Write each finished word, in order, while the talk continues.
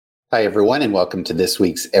Hi, everyone, and welcome to this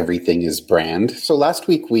week's Everything is Brand. So last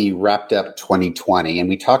week we wrapped up 2020 and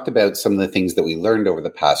we talked about some of the things that we learned over the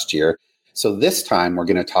past year. So this time we're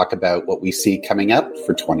going to talk about what we see coming up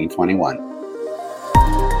for 2021.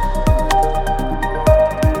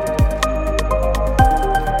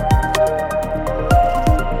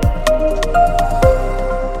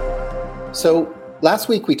 So last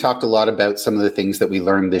week we talked a lot about some of the things that we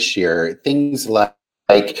learned this year, things like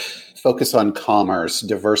focus on commerce,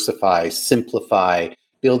 diversify, simplify,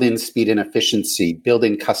 build in speed and efficiency, build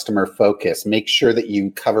in customer focus, make sure that you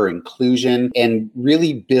cover inclusion, and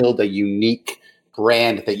really build a unique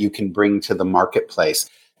brand that you can bring to the marketplace.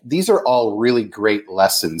 These are all really great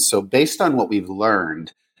lessons. So based on what we've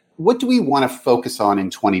learned, what do we want to focus on in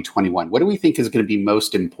 2021? What do we think is going to be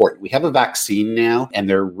most important? We have a vaccine now, and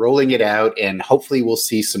they're rolling it out, and hopefully we'll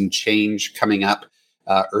see some change coming up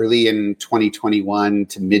early in 2021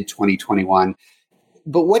 to mid 2021.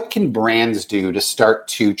 But what can brands do to start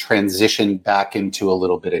to transition back into a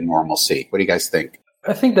little bit of normalcy? What do you guys think?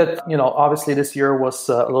 I think that, obviously this year was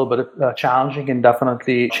a little bit challenging and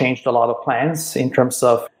definitely changed a lot of plans in terms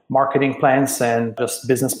of marketing plans and just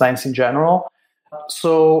business plans in general.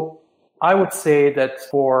 So I would say that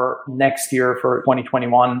for next year, for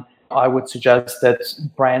 2021, I would suggest that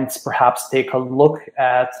brands perhaps take a look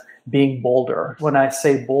at being bolder. When I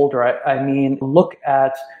say bolder, I mean look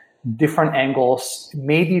at different angles,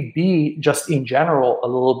 maybe be just in general a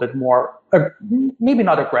little bit more, maybe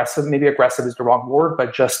not aggressive, maybe aggressive is the wrong word,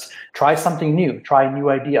 but just try something new, try a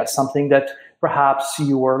new idea, something that perhaps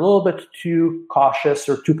you were a little bit too cautious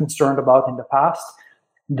or too concerned about in the past.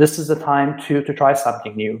 This is the time to try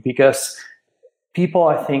something new, because people,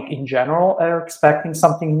 I think, in general are expecting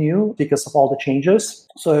something new because of all the changes.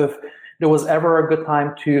 So if there was ever a good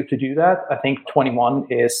time to do that, I think 21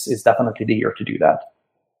 is definitely the year to do that.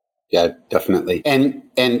 Yeah, definitely. And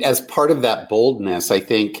as part of that boldness, I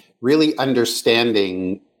think really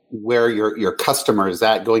understanding where your customer is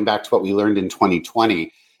at, going back to what we learned in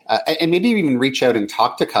 2020, and maybe even reach out and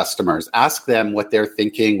talk to customers, ask them what they're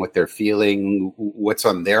thinking, what they're feeling, what's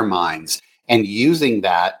on their minds, and using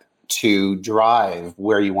that to drive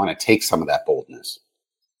where you want to take some of that boldness.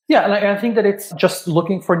 Yeah, and I think that it's just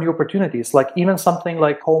looking for new opportunities, like even something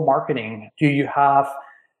like co-marketing. Do you have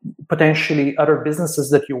potentially other businesses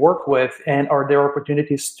that you work with, and are there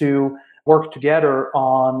opportunities to work together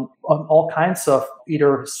on all kinds of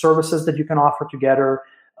either services that you can offer together,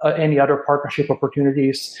 any other partnership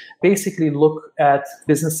opportunities? Basically look at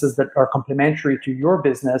businesses that are complementary to your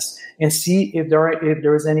business and see if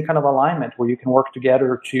there is any kind of alignment where you can work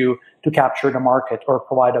together to capture the market or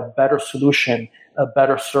provide a better solution, a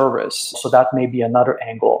better service. So that may be another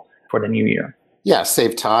angle for the new year. Yeah,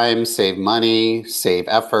 save time, save money, save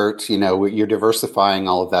effort. You're diversifying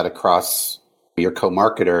all of that across your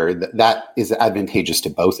co-marketer. That is advantageous to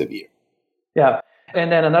both of you. Yeah.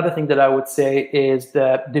 And then another thing that I would say is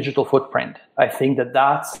the digital footprint. I think that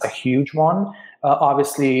that's a huge one.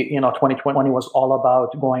 Obviously, 2020 was all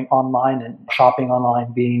about going online and shopping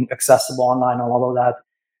online, being accessible online and all of that.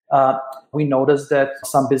 We noticed that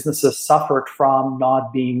some businesses suffered from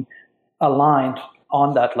not being aligned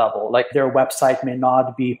on that level. Like their website may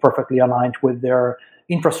not be perfectly aligned with their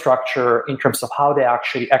infrastructure in terms of how they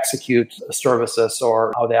actually execute services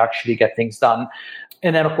or how they actually get things done.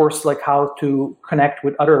 And then, of course, like how to connect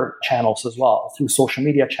with other channels as well, through social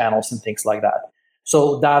media channels and things like that.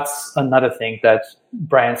 So that's another thing that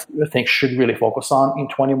brands, I think, should really focus on in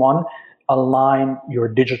 21, align your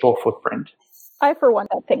digital footprint. I, for one,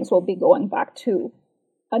 that things will be going back to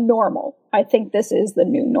a normal. I think this is the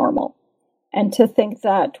new normal. And to think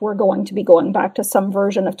that we're going to be going back to some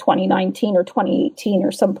version of 2019 or 2018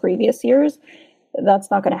 or some previous years, that's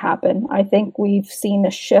not going to happen. I think we've seen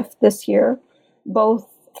a shift this year, both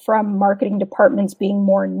from marketing departments being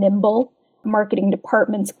more nimble, marketing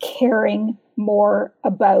departments caring more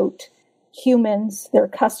about humans, their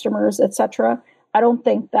customers, etc. I don't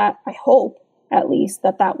think that, I hope at least,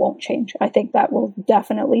 that won't change. I think that will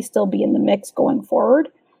definitely still be in the mix going forward.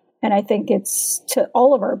 And I think it's to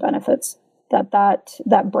all of our benefits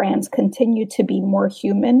that brands continue to be more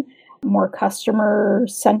human, more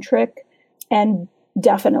customer-centric, and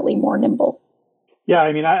definitely more nimble. Yeah,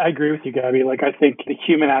 I mean, I agree with you, Gabby. Like, I think the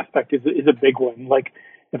human aspect is a big one. Like,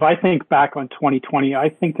 if I think back on 2020, I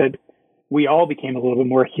think that we all became a little bit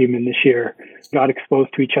more human this year, got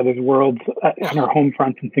exposed to each other's worlds on our home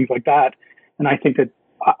fronts and things like that. And I think that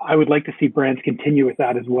I would like to see brands continue with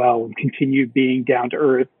that as well and continue being down to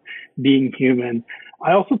earth, being human.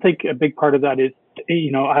 I also think a big part of that is,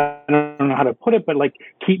 I don't know how to put it, but like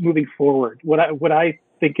keep moving forward. What I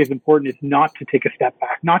think is important is not to take a step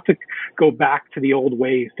back, not to go back to the old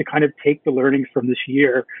ways, to kind of take the learnings from this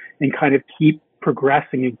year and kind of keep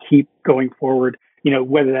progressing and keep going forward,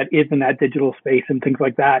 whether that is in that digital space and things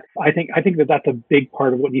like that. I think that that's a big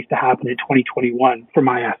part of what needs to happen in 2021 from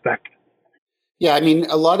my aspect. Yeah, I mean,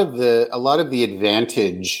 a lot of the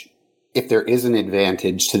advantage, if there is an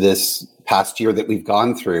advantage to this past year that we've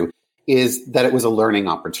gone through, is that it was a learning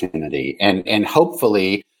opportunity. And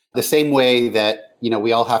hopefully the same way that,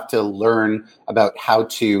 we all have to learn about how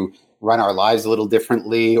to run our lives a little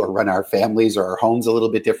differently or run our families or our homes a little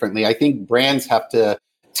bit differently, I think brands have to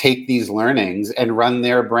take these learnings and run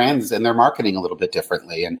their brands and their marketing a little bit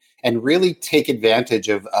differently and really take advantage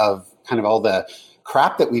of kind of all the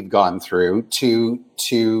crap that we've gone through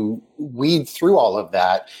to weed through all of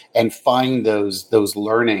that and find those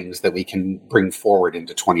learnings that we can bring forward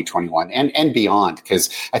into 2021 and beyond. Because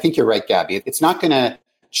I think you're right, Gabby. It's not going to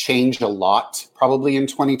change a lot probably in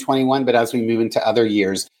 2021, but as we move into other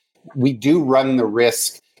years, we do run the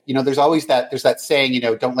risk. There's that saying,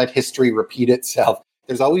 don't let history repeat itself.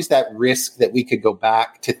 There's always that risk that we could go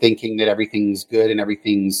back to thinking that everything's good and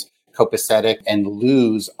everything's copacetic and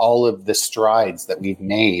lose all of the strides that we've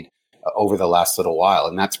made over the last little while.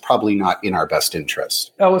 And that's probably not in our best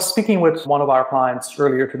interest. I was speaking with one of our clients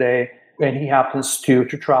earlier today, and he happens to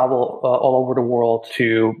travel all over the world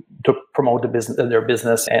to promote their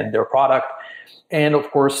business and their product. And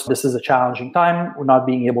of course, this is a challenging time. We're not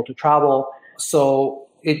being able to travel. So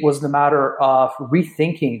it was the matter of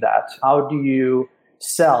rethinking that. How do you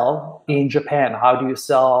sell in Japan? How do you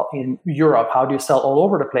sell in Europe? How do you sell all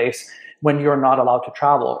over the place when you're not allowed to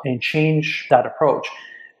travel? And change that approach.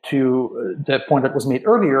 To the point that was made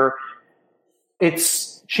earlier,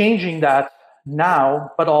 it's changing that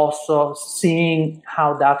now, but also seeing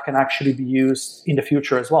how that can actually be used in the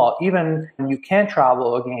future as well. Even when you can't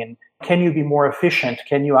travel again, can you be more efficient?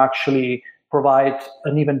 Can you actually provide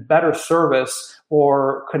an even better service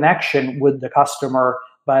or connection with the customer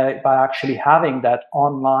by actually having that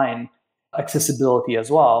online accessibility as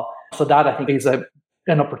well? So that, I think, is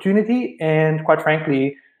an opportunity. And quite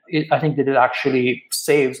frankly, I think that it actually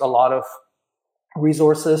saves a lot of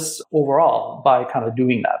resources overall by kind of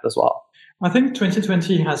doing that as well. I think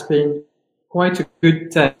 2020 has been quite a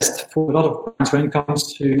good test for a lot of brands when it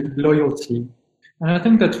comes to loyalty. And I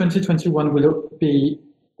think that 2021 will be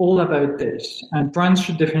all about this. And brands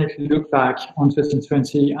should definitely look back on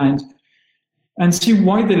 2020 and see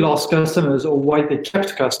why they lost customers or why they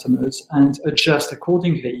kept customers and adjust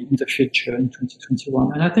accordingly in the future in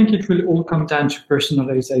 2021. And I think it will all come down to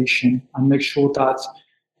personalization and make sure that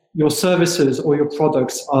your services or your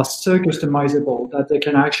products are so customizable that they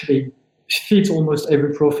can actually fit almost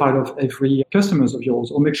every profile of every customers of yours,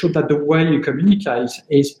 or make sure that the way you communicate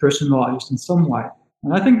is personalized in some way.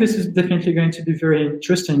 And I think this is definitely going to be very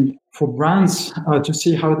interesting for brands to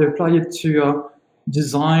see how they apply it to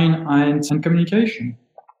design and communication.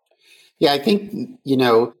 Yeah, I think,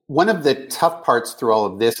 one of the tough parts through all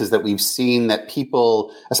of this is that we've seen that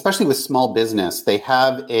people, especially with small business, they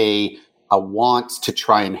have a want to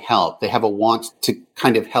try and help. They have a want to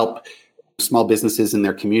kind of help small businesses in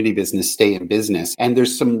their community business stay in business. And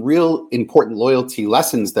there's some real important loyalty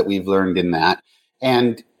lessons that we've learned in that.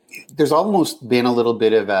 And there's almost been a little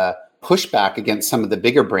bit of a pushback against some of the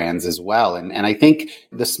bigger brands as well. And I think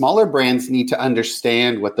the smaller brands need to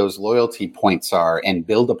understand what those loyalty points are and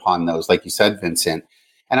build upon those, like you said, Vincent.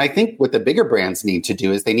 And I think what the bigger brands need to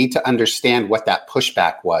do is they need to understand what that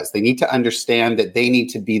pushback was. They need to understand that they need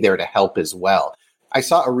to be there to help as well. I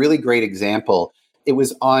saw a really great example. It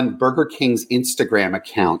was on Burger King's Instagram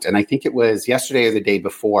account, and I think it was yesterday or the day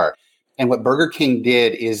before. And what Burger King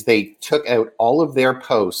did is they took out all of their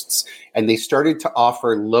posts and they started to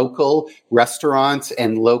offer local restaurants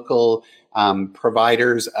and local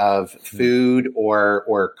providers of food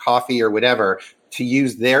or coffee or whatever to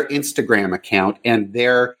use their Instagram account and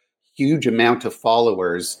their huge amount of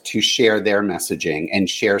followers to share their messaging and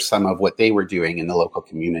share some of what they were doing in the local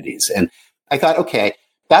communities. And I thought, okay,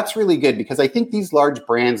 that's really good, because I think these large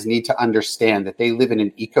brands need to understand that they live in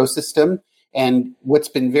an ecosystem. And what's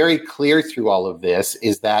been very clear through all of this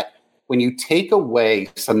is that when you take away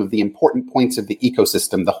some of the important points of the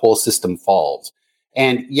ecosystem, the whole system falls.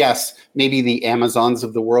 And yes, maybe the Amazons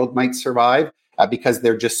of the world might survive because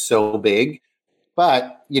they're just so big.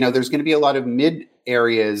 But, there's going to be a lot of mid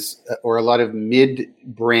areas or a lot of mid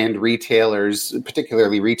brand retailers,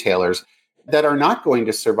 particularly retailers, that are not going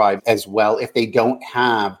to survive as well if they don't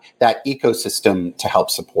have that ecosystem to help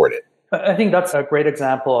support it. I think that's a great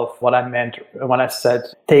example of what I meant when I said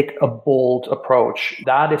take a bold approach.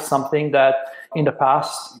 That is something that in the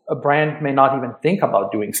past, a brand may not even think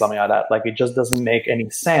about doing something like that. Like it just doesn't make any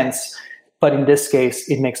sense. But in this case,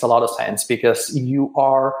 it makes a lot of sense because you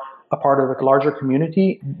are a part of a larger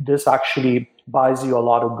community. This actually buys you a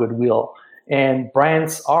lot of goodwill. And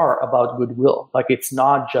brands are about goodwill. Like it's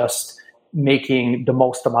not just making the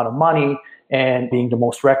most amount of money and being the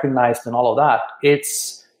most recognized and all of that.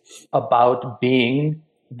 It's about being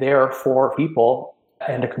there for people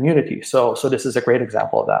and the community. So this is a great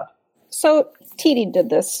example of that. So TD did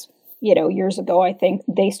this, years ago. I think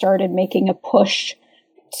they started making a push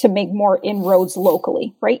to make more inroads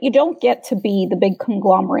locally, right? You don't get to be the big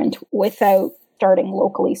conglomerate without starting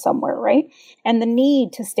locally somewhere, right? And the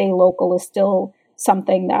need to stay local is still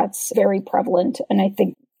something that's very prevalent. And I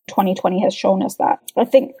think 2020 has shown us that. I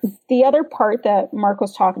think the other part that Mark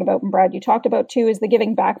was talking about, and Brad, you talked about too, is the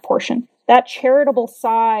giving back portion. That charitable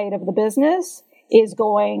side of the business is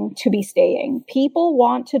going to be staying. People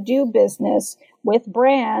want to do business with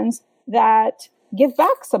brands that give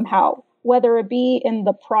back somehow, whether it be in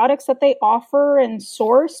the products that they offer and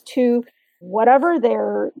source to whatever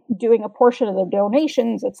they're doing, a portion of the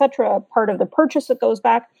donations, etc., part of the purchase that goes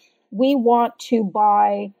back. We want to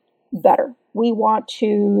buy better. We want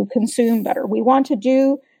to consume better. We want to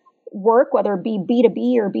do work, whether it be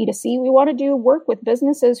B2B or B2C. We want to do work with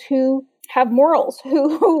businesses who have morals,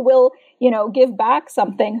 who will, give back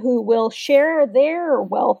something, who will share their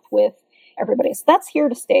wealth with everybody. So that's here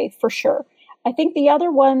to stay for sure. I think the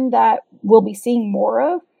other one that we'll be seeing more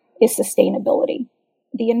of is sustainability.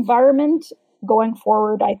 The environment going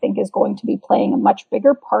forward, I think, is going to be playing a much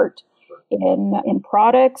bigger part in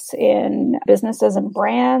products, in businesses and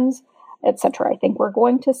brands, etc. I think we're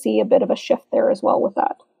going to see a bit of a shift there as well with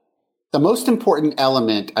that. The most important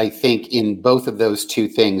element, I think, in both of those two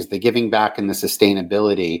things, the giving back and the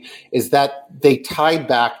sustainability, is that they tie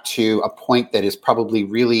back to a point that is probably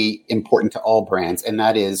really important to all brands, and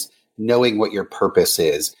that is knowing what your purpose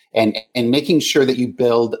is and making sure that you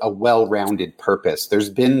build a well-rounded purpose. There's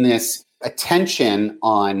been this attention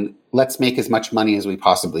on let's make as much money as we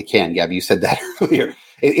possibly can. Gabby, you said that earlier.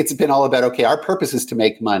 It's been all about, okay, our purpose is to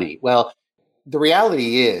make money. Well, the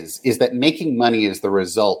reality is that making money is the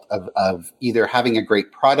result of either having a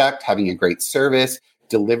great product, having a great service,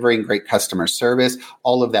 delivering great customer service,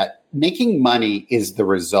 all of that. Making money is the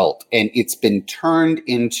result, and it's been turned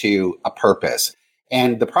into a purpose.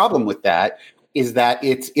 And the problem with that is that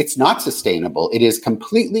it's not sustainable. It is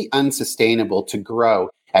completely unsustainable to grow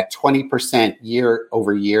at 20% year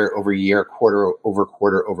over year over year, quarter over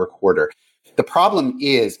quarter over quarter. The problem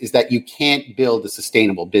is that you can't build a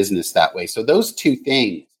sustainable business that way. So those two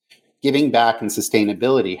things, giving back and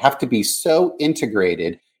sustainability, have to be so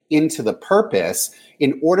integrated into the purpose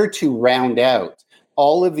in order to round out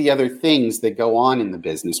all of the other things that go on in the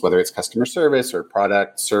business, whether it's customer service or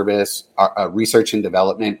product service, research and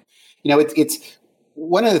development. It's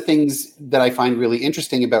one of the things that I find really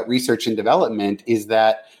interesting about research and development is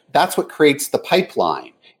that that's what creates the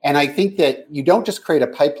pipeline. And I think that you don't just create a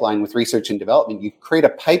pipeline with research and development, you create a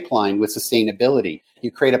pipeline with sustainability. You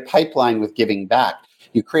create a pipeline with giving back.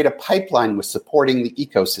 You create a pipeline with supporting the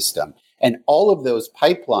ecosystem. And all of those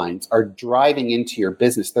pipelines are driving into your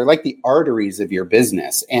business. They're like the arteries of your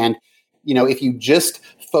business. And, if you just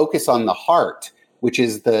focus on the heart, which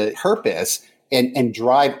is the purpose, and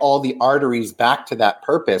drive all the arteries back to that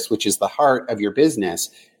purpose, which is the heart of your business,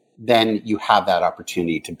 then you have that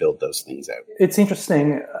opportunity to build those things out. It's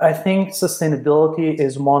interesting. I think sustainability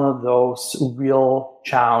is one of those real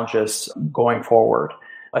challenges going forward.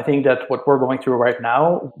 I think that what we're going through right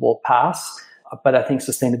now will pass, but I think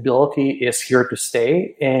sustainability is here to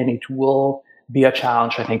stay, and it will be a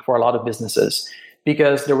challenge, I think, for a lot of businesses.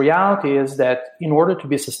 Because the reality is that in order to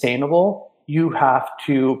be sustainable, you have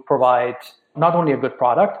to provide not only a good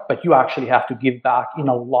product, but you actually have to give back in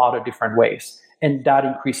a lot of different ways. And that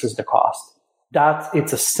increases the cost.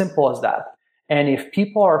 It's as simple as that. And if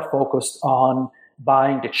people are focused on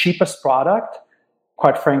buying the cheapest product,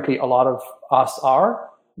 quite frankly, a lot of us are,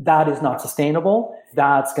 that is not sustainable.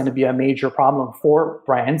 That's going to be a major problem for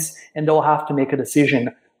brands. And they'll have to make a decision.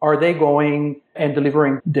 Are they going and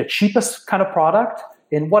delivering the cheapest kind of product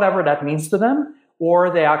in whatever that means to them? Or are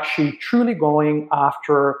they actually truly going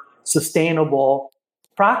after sustainable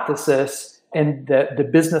practices, and the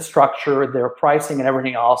business structure, their pricing and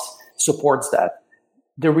everything else supports that?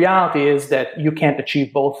 The reality is that you can't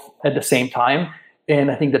achieve both at the same time.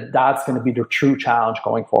 And I think that that's going to be the true challenge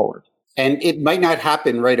going forward. And it might not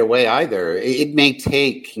happen right away either. It may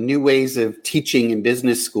take new ways of teaching in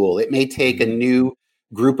business school. It may take a new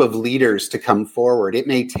group of leaders to come forward. It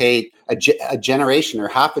may take a generation or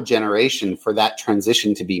half a generation for that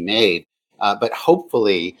transition to be made. But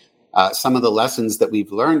hopefully, some of the lessons that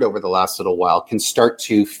we've learned over the last little while can start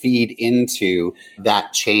to feed into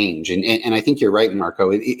that change. And I think you're right, Marco.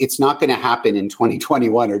 It's not going to happen in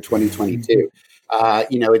 2021 or 2022.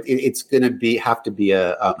 It's going to have to be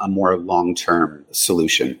a more long-term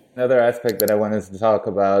solution. Another aspect that I wanted to talk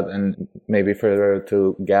about, and maybe further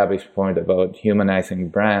to Gabby's point about humanizing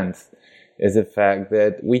brands, is the fact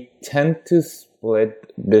that we tend to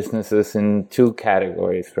split businesses in two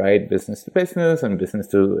categories, right? Business to business and business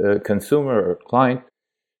to consumer or client.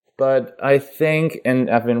 But I think, and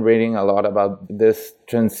I've been reading a lot about this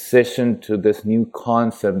transition to this new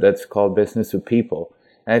concept that's called business to people.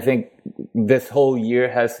 And I think this whole year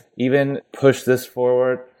has even pushed this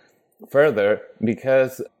forward further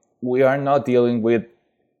because we are not dealing with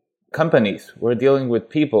companies. We're dealing with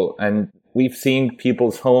people. And we've seen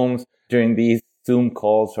people's homes during these Zoom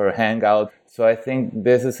calls or Hangouts. So I think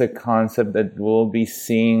this is a concept that we'll be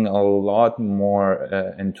seeing a lot more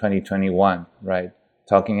in 2021, right?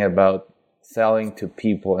 Talking about selling to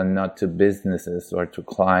people and not to businesses or to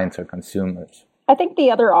clients or consumers. I think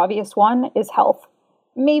the other obvious one is health.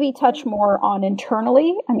 Maybe touch more on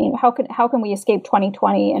internally. I mean, how can we escape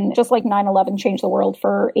 2020? And just like 9/11 changed the world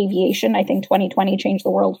for aviation, I think 2020 changed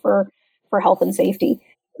the world for health and safety.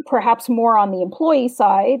 Perhaps more on the employee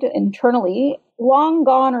side, internally, long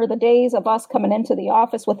gone are the days of us coming into the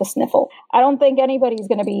office with a sniffle. I don't think anybody's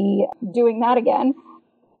going to be doing that again.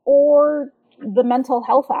 Or the mental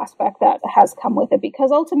health aspect that has come with it,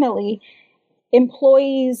 because ultimately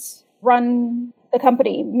employees run the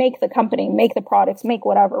company, make the products, make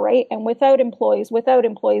whatever, right? And without employees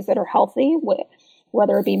that are healthy,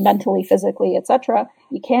 whether it be mentally, physically, etc.,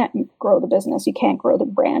 you can't grow the business, you can't grow the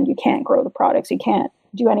brand, you can't grow the products, you can't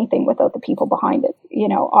do anything without the people behind it.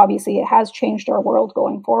 Obviously it has changed our world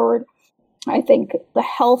going forward. I think the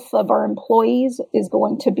health of our employees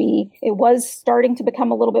it was starting to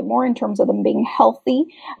become a little bit more in terms of them being healthy,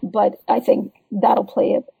 but I think that'll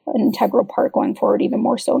play an integral part going forward even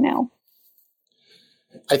more so now.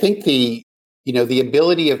 I think the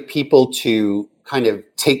ability of people to kind of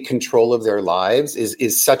take control of their lives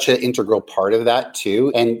is such an integral part of that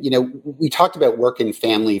too. And, we talked about work and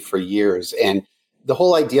family for years, and the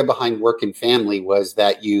whole idea behind work and family was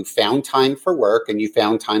that you found time for work and you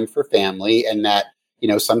found time for family, and that,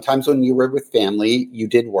 sometimes when you were with family, you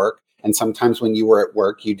did work, and sometimes when you were at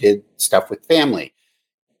work, you did stuff with family.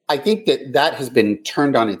 I think that has been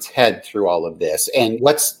turned on its head through all of this. And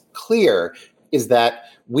what's clear is that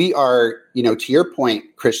we are, to your point,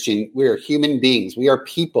 Christian, we are human beings. We are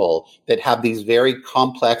people that have these very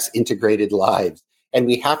complex, integrated lives. And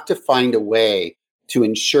we have to find a way to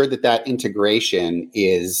ensure that integration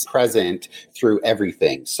is present through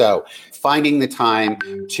everything. So finding the time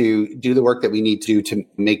to do the work that we need to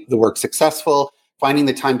make the work successful, finding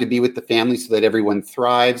the time to be with the family so that everyone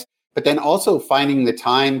thrives, but then also finding the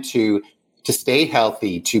time to stay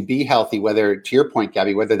healthy, to be healthy, whether, to your point,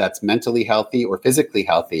 Gabby, whether that's mentally healthy or physically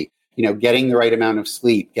healthy, getting the right amount of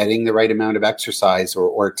sleep, getting the right amount of exercise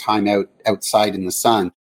or time outside in the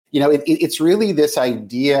sun. It's really this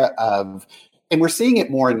idea of, and we're seeing it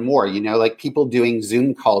more and more, like people doing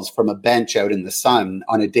Zoom calls from a bench out in the sun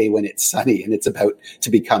on a day when it's sunny and it's about to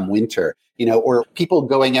become winter, or people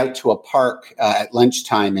going out to a park at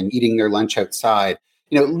lunchtime and eating their lunch outside.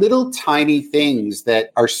 Little tiny things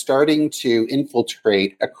that are starting to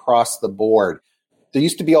infiltrate across the board. There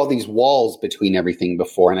used to be all these walls between everything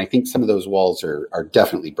before, and I think some of those walls are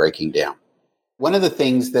definitely breaking down. One of the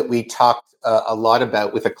things that we talked a lot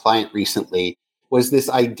about with a client recently was this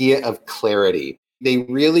idea of clarity. They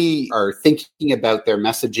really are thinking about their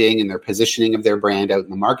messaging and their positioning of their brand out in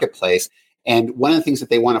the marketplace. And one of the things that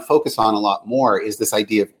they want to focus on a lot more is this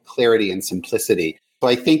idea of clarity and simplicity. So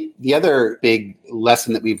I think the other big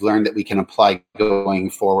lesson that we've learned that we can apply going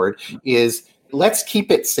forward is let's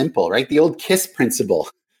keep it simple, right? The old KISS principle,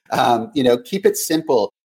 keep it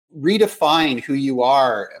simple, redefine who you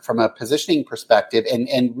are from a positioning perspective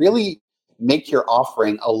and really make your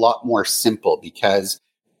offering a lot more simple, because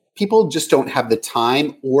people just don't have the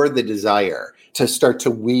time or the desire to start to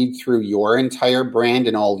weed through your entire brand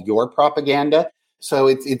and all your propaganda. So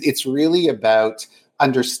it's really about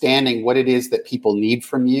understanding what it is that people need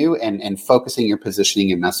from you and focusing your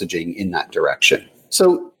positioning and messaging in that direction.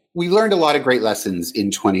 So we learned a lot of great lessons in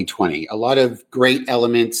 2020, a lot of great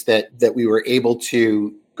elements that we were able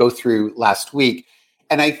to go through last week.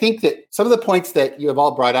 And I think that some of the points that you have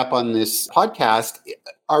all brought up on this podcast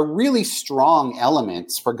are really strong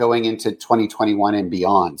elements for going into 2021 and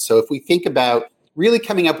beyond. So if we think about really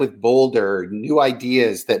coming up with bolder new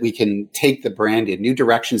ideas that we can take the brand in, new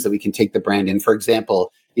directions that we can take the brand in. For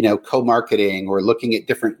example, co-marketing or looking at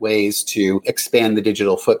different ways to expand the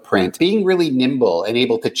digital footprint, being really nimble and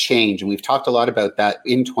able to change. And we've talked a lot about that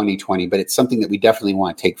in 2020, but it's something that we definitely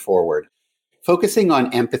want to take forward. Focusing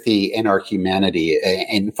on empathy and our humanity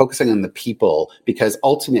and focusing on the people, because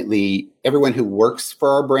ultimately everyone who works for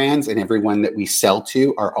our brands and everyone that we sell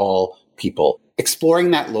to are all people.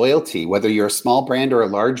 Exploring that loyalty, whether you're a small brand or a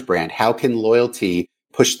large brand, how can loyalty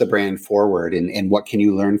push the brand forward and what can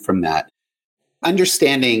you learn from that?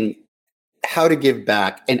 Understanding how to give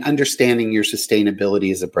back and understanding your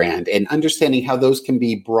sustainability as a brand and understanding how those can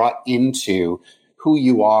be brought into who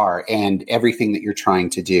you are and everything that you're trying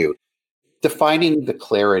to do. Defining the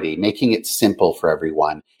clarity, making it simple for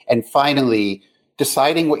everyone. And finally,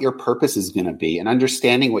 deciding what your purpose is going to be and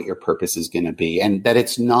understanding what your purpose is going to be, and that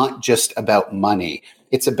it's not just about money.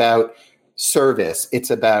 It's about service. It's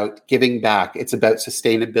about giving back. It's about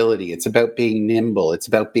sustainability. It's about being nimble. It's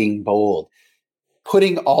about being bold.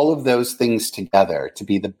 Putting all of those things together to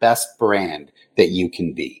be the best brand that you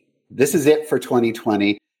can be. This is it for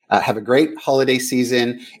 2020. Have a great holiday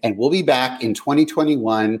season, and we'll be back in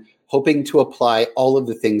 2021 hoping to apply all of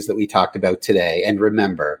the things that we talked about today. And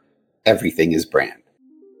remember, everything is brand.